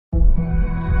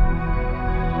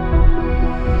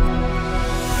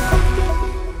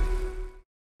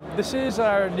This is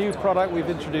our new product we've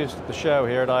introduced at the show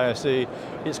here at ISE.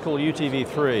 It's called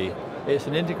UTVIII. It's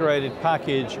an integrated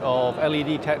package of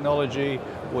LED technology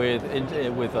with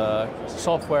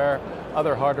software,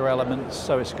 other hardware elements,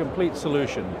 so it's a complete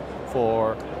solution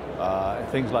for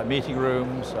things like meeting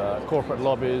rooms, corporate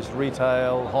lobbies,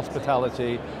 retail,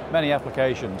 hospitality, many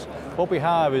applications. What we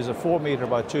have is a 4 meter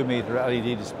by 2 meter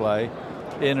LED display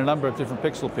in a number of different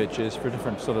pixel pitches for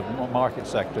different sort of market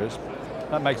sectors.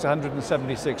 That makes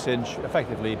 176 inch,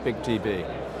 effectively, big TV.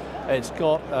 It's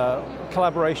got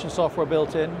collaboration software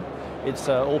built in. It's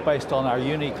all based on our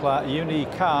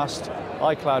Unicast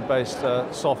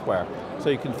iCloud-based software. So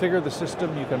you configure the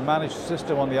system, you can manage the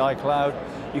system on the iCloud,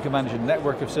 you can manage a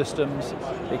network of systems.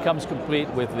 It comes complete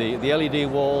with the LED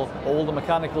wall, all the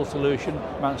mechanical solution,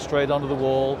 mounts straight onto the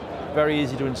wall, very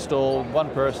easy to install. One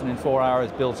person in 4 hours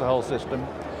builds the whole system.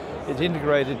 It's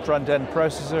integrated front-end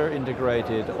processor,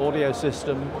 integrated audio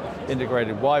system,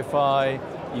 integrated Wi-Fi.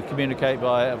 You communicate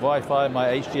via Wi-Fi,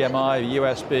 via HDMI,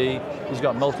 USB. It's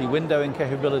got multi-windowing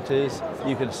capabilities.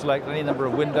 You can select any number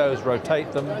of windows,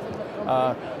 rotate them.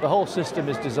 The whole system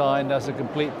is designed as a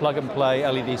complete plug-and-play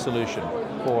LED solution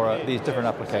for these different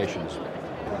applications.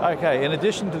 Okay, in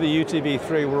addition to the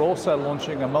UTV3, we're also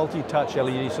launching a multi-touch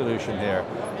LED solution here.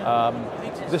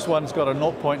 This one's got a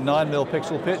 0.9mm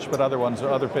pixel pitch, but other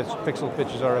pixel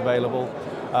pitches are available.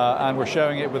 And we're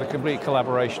showing it with a complete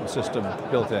collaboration system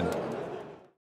built in.